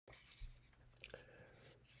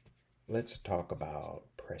let's talk about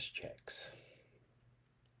press checks.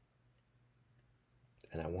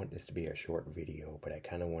 And I want this to be a short video, but I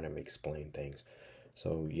kind of want to explain things.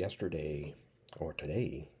 So yesterday, or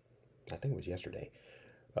today, I think it was yesterday,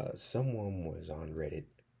 someone was on Reddit.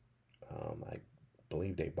 I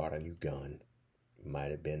believe they bought a new gun.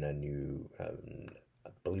 Might have been a new, I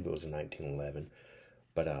believe it was a 1911.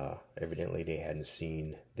 But evidently they hadn't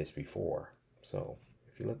seen this before. So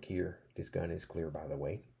if you look here, this gun is clear, by the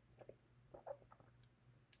way.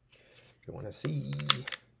 You want to see,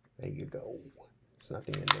 there you go. There's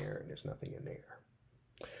nothing in there, and there's nothing in there.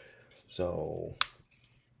 So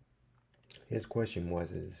his question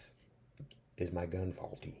was, is my gun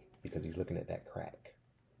faulty? Because he's looking at that crack.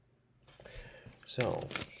 So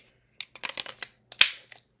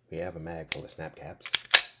we have a mag full of snap caps.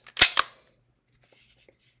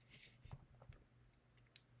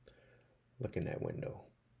 Look in that window.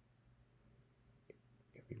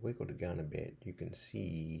 If you wiggle the gun a bit, you can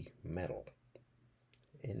see metal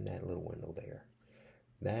in that little window there.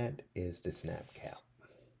 That is the snap cap.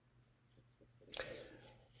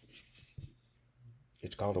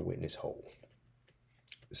 It's called a witness hole.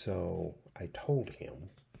 So I told him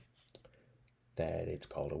that it's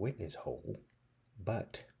called a witness hole,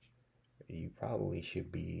 but you probably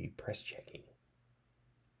should be press checking.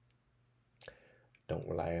 Don't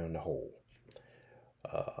rely on the hole.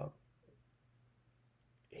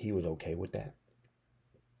 He was okay with that.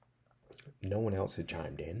 No one else had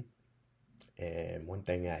chimed in. And one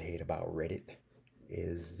thing I hate about Reddit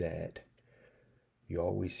is that you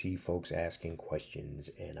always see folks asking questions,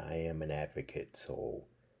 and I am an advocate. So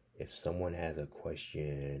if someone has a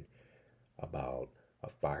question about a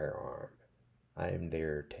firearm, I am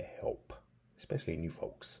there to help, especially new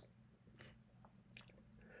folks.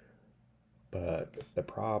 But the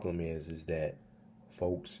problem is that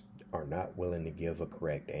folks are not willing to give a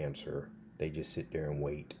correct answer. They just sit there and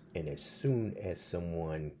wait. And as soon as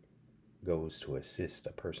someone goes to assist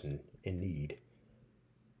a person in need,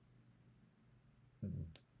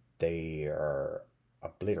 they are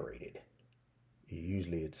obliterated.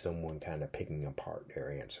 Usually it's someone kind of picking apart their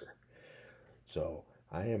answer. So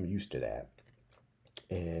I am used to that.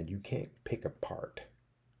 And you can't pick apart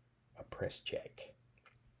a press check.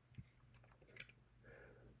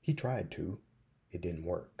 He tried to. It didn't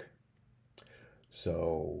work.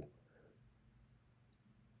 So,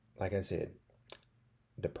 like I said,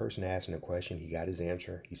 the person asking the question, he got his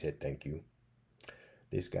answer. He said, thank you.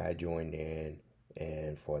 This guy joined in,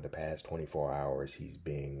 and for the past 24 hours, he's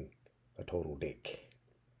being a total dick.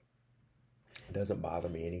 It doesn't bother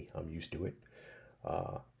me any. I'm used to it.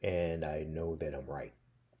 And I know that I'm right.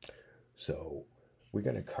 So, we're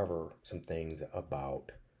going to cover some things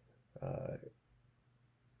about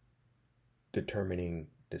determining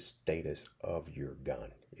the status of your gun,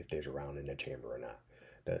 if there's a round in the chamber or not.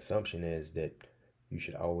 The assumption is that you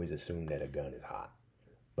should always assume that a gun is hot,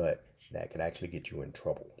 but that could actually get you in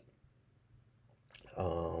trouble.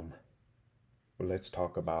 Let's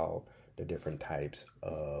talk about the different types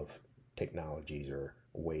of technologies or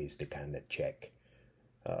ways to kind of check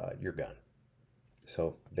your gun.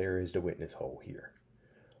 So there is the witness hole here.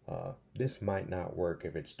 This might not work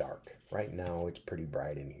if it's dark. Right now it's pretty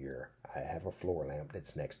bright in here. I have a floor lamp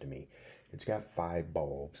that's next to me. It's got 5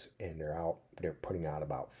 bulbs, and they're putting out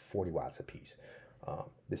about 40 watts a piece.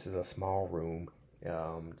 This is a small room.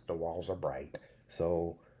 The walls are bright,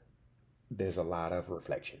 so there's a lot of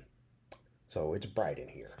reflection. So it's bright in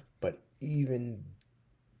here. But even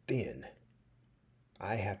then,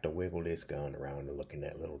 I have to wiggle this gun around to look in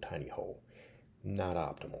that little tiny hole. Not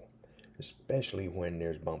optimal, especially when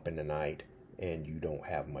there's bump in the night and you don't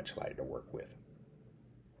have much light to work with.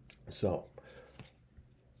 So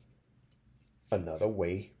another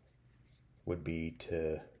way would be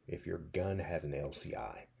to, if your gun has an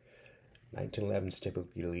LCI. 1911s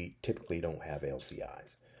typically don't have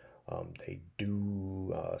LCIs. They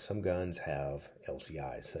do, some guns have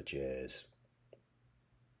LCIs, such as,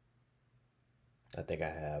 I think I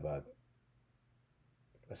have a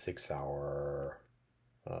 6 Sauer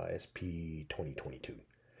SP 2022.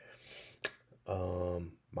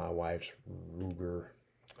 My wife's Ruger,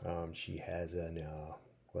 she has an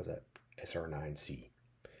SR9C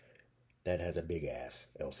that has a big ass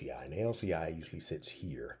LCI, and the LCI usually sits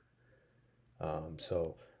here.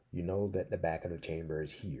 So you know that the back of the chamber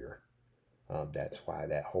is here. That's why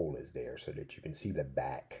that hole is there, so that you can see the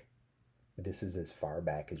back. This is as far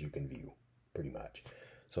back as you can view, pretty much.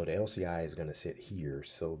 So the LCI is going to sit here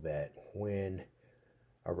so that when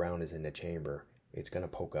a round is in the chamber, it's going to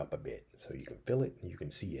poke up a bit, so you can feel it and you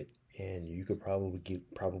can see it, and you could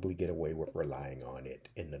probably get away with relying on it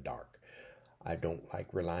in the dark. I don't like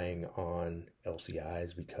relying on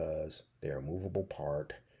LCIs because they're a movable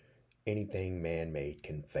part. Anything man-made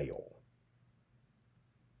can fail.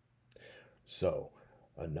 So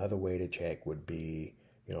another way to check would be,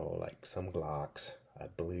 like some Glocks, I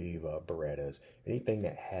believe Berettas, anything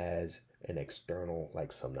that has an external,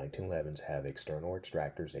 like some 1911s have external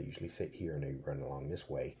extractors. They usually sit here and they run along this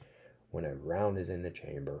way. When a round is in the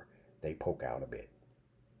chamber, they poke out a bit.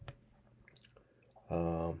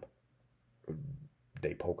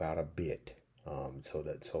 They poke out a bit,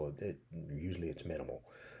 so it usually it's minimal.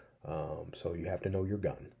 So you have to know your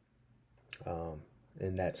gun,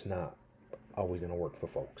 and that's not always going to work for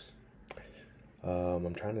folks.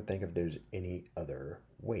 I'm trying to think if there's any other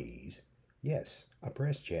ways. Yes, a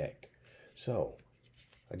press check. So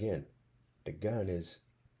again, the gun is,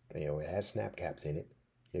 it has snap caps in it.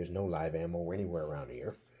 There's no live ammo anywhere around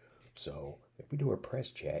here. So if we do a press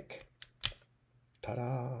check,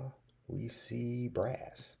 ta-da, we see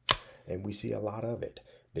brass, and we see a lot of it.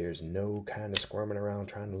 There's no kind of squirming around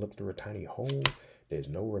trying to look through a tiny hole. There's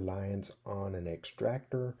no reliance on an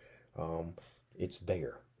extractor. It's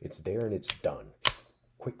there and it's done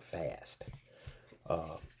quick, fast.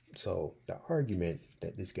 So the argument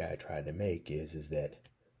that this guy tried to make is that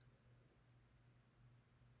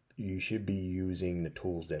you should be using the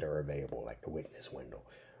tools that are available, like the witness window.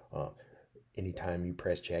 Anytime you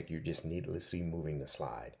press check, you're just needlessly moving the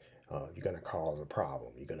slide. You're going to cause a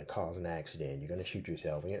problem. You're going to cause an accident. You're going to shoot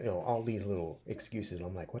yourself. All these little excuses. And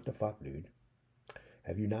I'm like, what the fuck, dude?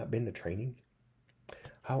 Have you not been to training?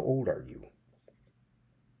 How old are you?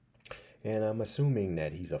 And I'm assuming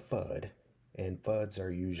that he's a FUD. And FUDs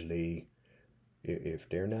are usually, if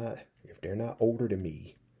they're not older than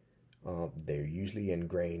me, they're usually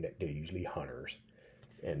ingrained. They're usually hunters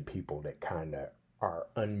and people that kind of are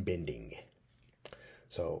unbending.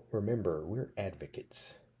 So remember, we're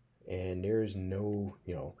advocates, and there's no,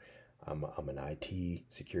 I'm an IT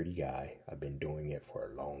security guy. I've been doing it for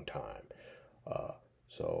a long time.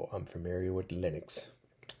 So I'm familiar with Linux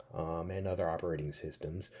and other operating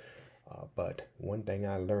systems. But one thing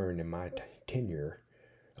I learned in my tenure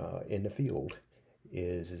in the field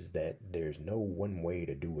is that there's no one way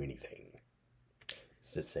to do anything.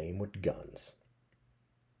 It's the same with guns.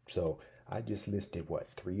 So I just listed,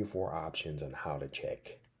 3 or 4 options on how to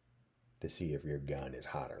check to see if your gun is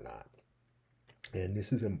hot or not. And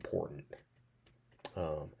this is important.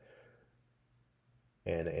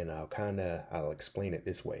 And I'll explain it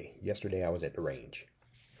this way. Yesterday I was at the range,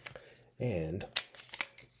 and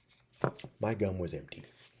my gun was empty.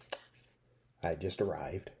 I had just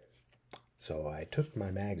arrived. So I took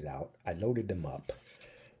my mags out. I loaded them up.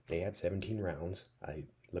 They had 17 rounds. I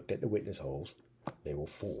looked at the witness holes. They were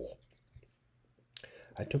full.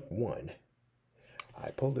 I took one. I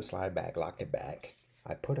pulled the slide back, locked it back.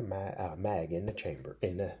 I put a mag in the chamber,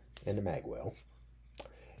 in the mag well,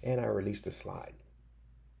 and I released the slide.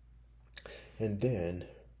 And then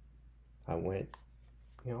I went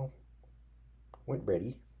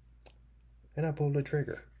ready, and I pulled the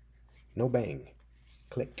trigger. No bang.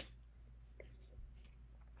 Click.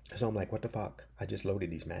 So I'm like, what the fuck? I just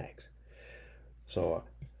loaded these mags. So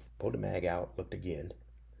I pulled the mag out, looked again.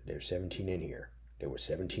 There's 17 in here. There were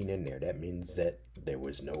 17 in there. That means that there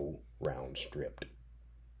was no round stripped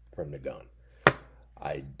from the gun.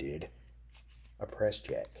 I did a press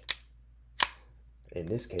check. In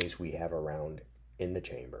this case, we have a round in the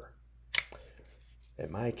chamber.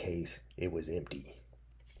 In my case, it was empty.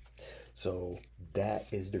 So that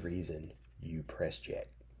is the reason you press check.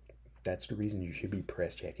 That's the reason you should be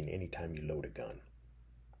press checking anytime you load a gun.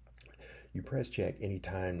 You press check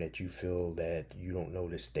anytime that you feel that you don't know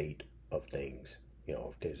the state of things.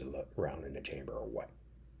 If there's a round in the chamber or what.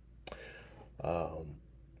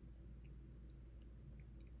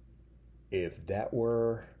 If that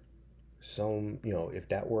were if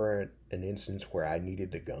that were an instance where I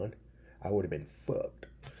needed the gun, I would have been fucked.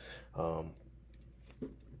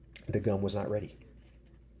 The gun was not ready.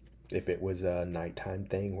 If it was a nighttime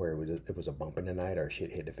thing where it was a bump in the night or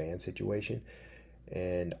shit hit the fan situation,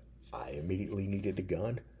 and I immediately needed the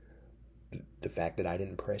gun, the fact that I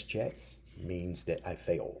didn't press check means that I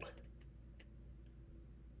failed.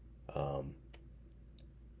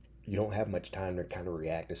 You don't have much time to kind of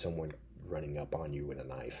react to someone running up on you with a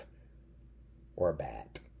knife or a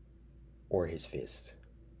bat or his fist.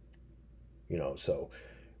 So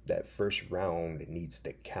that first round needs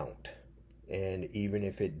to count. And even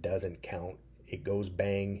if it doesn't count, it goes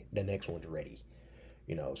bang, the next one's ready.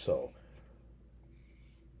 So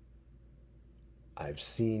I've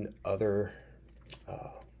seen other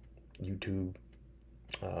YouTube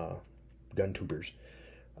gun tubers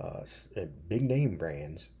big name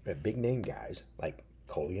brands, big name guys like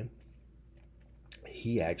Colian.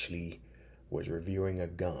 He actually was reviewing a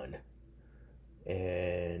gun,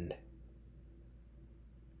 and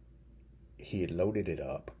he had loaded it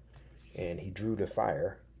up, and he drew the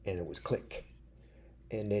fire, and it was click.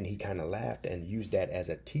 And then he kind of laughed and used that as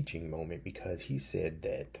a teaching moment, because he said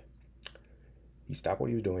that he stopped what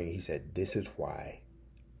he was doing. He said, "This is why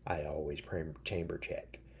I always chamber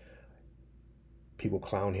check." People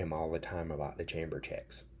clown him all the time about the chamber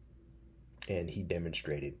checks, and he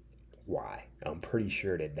demonstrated why. I'm pretty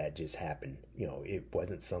sure that just happened. It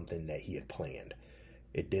wasn't something that he had planned.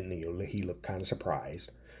 It didn't. He looked kind of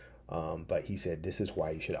surprised, but he said, "This is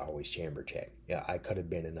why you should always chamber check." Yeah, I could have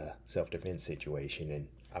been in a self-defense situation, and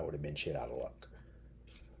I would have been shit out of luck.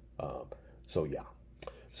 So yeah,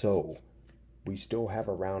 so we still have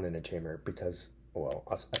a round in the chamber because, well,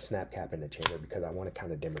 a snap cap in the chamber, because I want to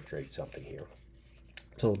kind of demonstrate something here.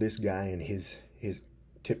 So this guy and his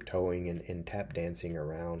tiptoeing and tap dancing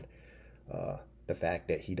around the fact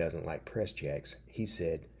that he doesn't like press checks, he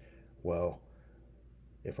said, well,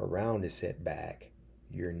 if a round is set back,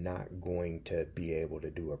 you're not going to be able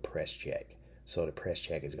to do a press check. So the press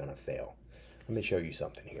check is going to fail. Let me show you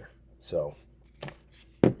something here. So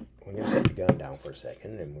we're going to set the gun down for a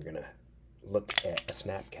second, and we're going to look at a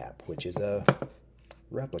snap cap, which is a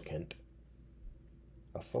replicant,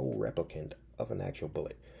 a faux replicant of an actual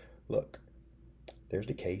bullet. Look, there's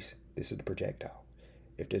the case. This is the projectile.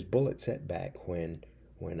 If this bullet set back when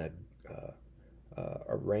a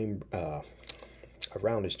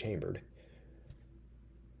round is chambered,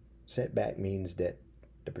 setback means that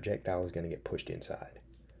the projectile is going to get pushed inside.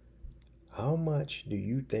 How much do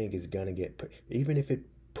you think is going to get put? Even if it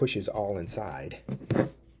pushes all inside,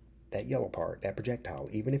 that yellow part, that projectile,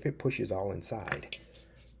 even if it pushes all inside,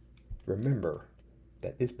 remember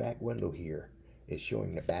that this back window here is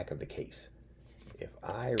showing the back of the case. If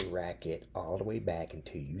I rack it all the way back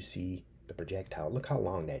until you see the projectile, look how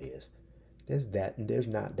long that is. There's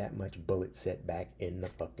not that much bullet setback in the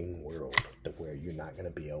fucking world to where you're not going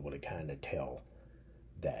to be able to kind of tell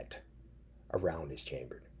that a round is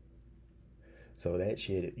chambered. So that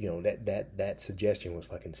shit, that suggestion was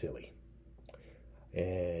fucking silly.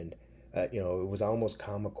 And it was almost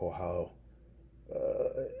comical how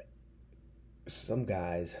some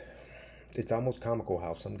guys, it's almost comical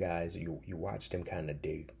how some guys, you watch them kind of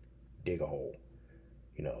dig a hole,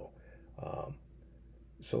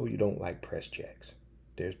 so you don't like press checks.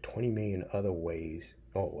 There's 20 million other ways.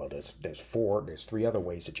 Oh, well, there's 3 other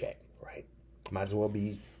ways to check, right? Might as well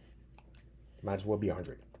be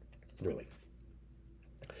 100, really.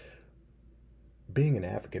 Being an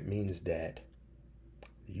advocate means that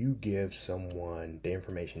you give someone the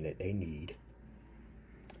information that they need,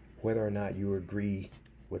 whether or not you agree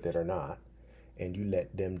with it or not, and you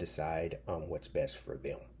let them decide what's best for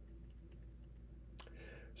them.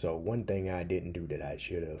 So one thing I didn't do that I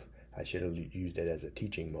should have used it as a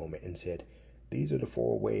teaching moment and said, these are the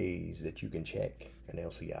 4 ways that you can check an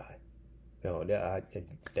LCI. No,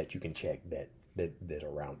 that you can check that a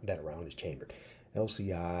round is chambered.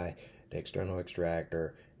 LCI, the external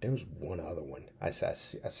extractor. There was one other one. I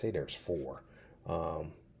say there's 4.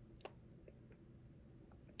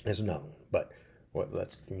 There's another one, but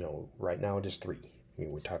let's right now just 3.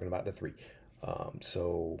 We're talking about the 3.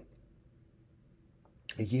 So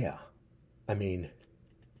yeah, I mean,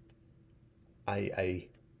 I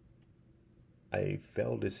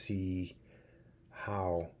fail to see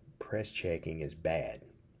how press checking is bad.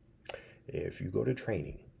 If you go to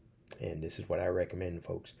training, and this is what I recommend,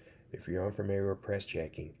 folks, if you're unfamiliar with press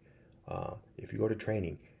checking, if you go to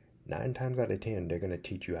training, 9 times out of 10, they're going to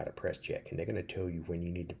teach you how to press check, and they're going to tell you when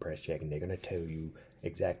you need to press check, and they're going to tell you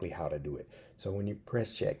exactly how to do it. So when you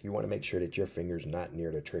press check, you want to make sure that your finger's not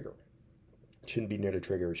near the trigger. It shouldn't be near the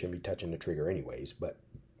trigger. It shouldn't be touching the trigger anyways, but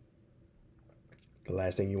the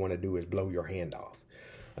last thing you want to do is blow your hand off.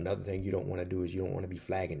 Another thing you don't want to do is you don't want to be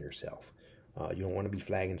flagging yourself. You don't want to be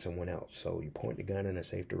flagging someone else. So you point the gun in a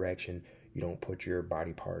safe direction. You don't put your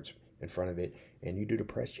body parts in front of it, and you do the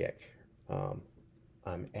press check.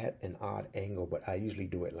 I'm at an odd angle, but I usually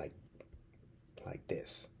do it like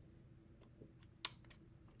this.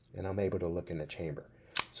 And I'm able to look in the chamber.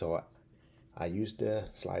 So I use the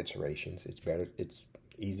slide serrations. It's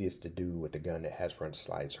easiest to do with the gun that has front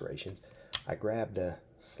slide serrations. I grab the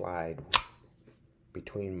slide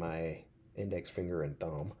between my index finger and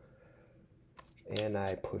thumb, and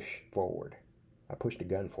I push forward. I push the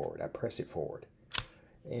gun forward. I press it forward.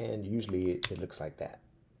 And usually it looks like that.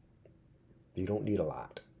 You don't need a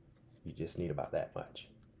lot. You just need about that much.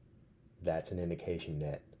 That's an indication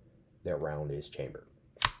that that round is chambered.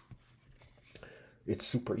 It's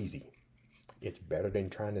super easy. It's better than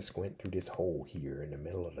trying to squint through this hole here in the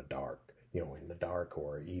middle of the dark, in the dark,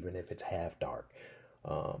 or even if it's half dark.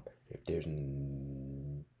 Um, if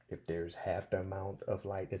there's half the amount of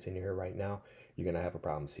light that's in here right now, you're gonna have a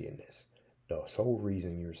problem seeing this. The sole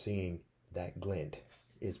reason you're seeing that glint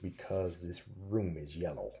is because this room is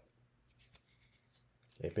yellow.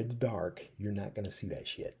 If it's dark, you're not gonna see that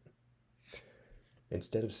shit.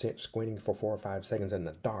 Instead of squinting for 4 or 5 seconds in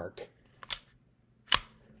the dark,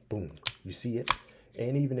 boom, you see it.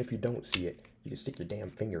 And even if you don't see it, you can stick your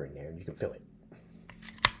damn finger in there and you can feel it.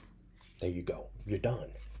 There you go. You're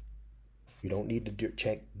done. You don't need to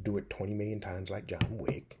do it 20 million times like John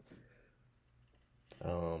Wick,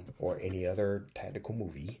 or any other tactical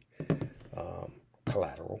movie.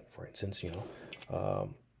 Collateral, for instance,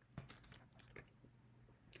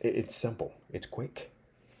 it's simple. It's quick.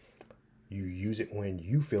 You use it when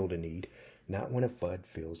you feel the need, not when a FUD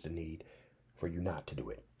feels the need for you not to do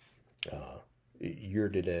it. You're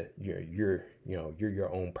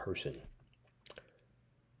your own person.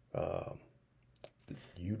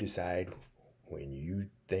 You decide when you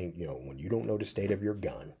think, when you don't know the state of your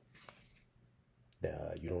gun,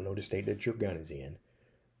 you don't know the state that your gun is in,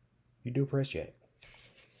 you do a press check.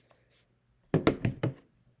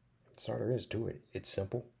 That's all there is to it. It's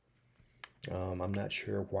simple. I'm not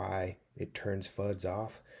sure why it turns FUDs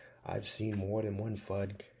off. I've seen more than one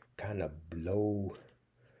FUD kind of blow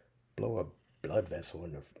a blood vessel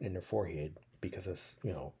in their forehead because of,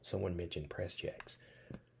 someone mentioned press checks.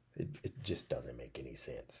 It just doesn't make any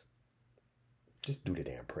sense. Just do the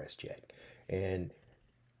damn press check. And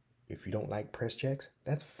if you don't like press checks,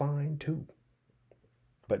 that's fine too.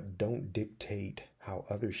 But don't dictate how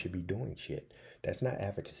others should be doing shit. That's not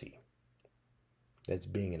advocacy. That's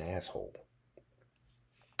being an asshole.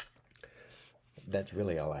 That's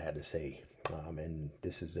really all I had to say. And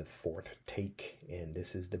this is the 4th take, and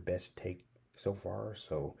this is the best take so far.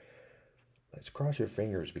 So let's cross your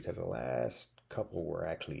fingers, because the last couple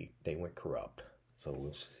they went corrupt. So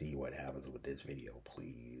we'll see what happens with this video,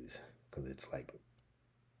 please. Because it's like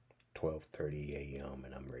 12:30 a.m.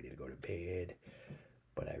 and I'm ready to go to bed.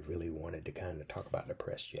 But I really wanted to kind of talk about the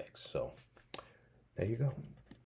press checks. So there you go.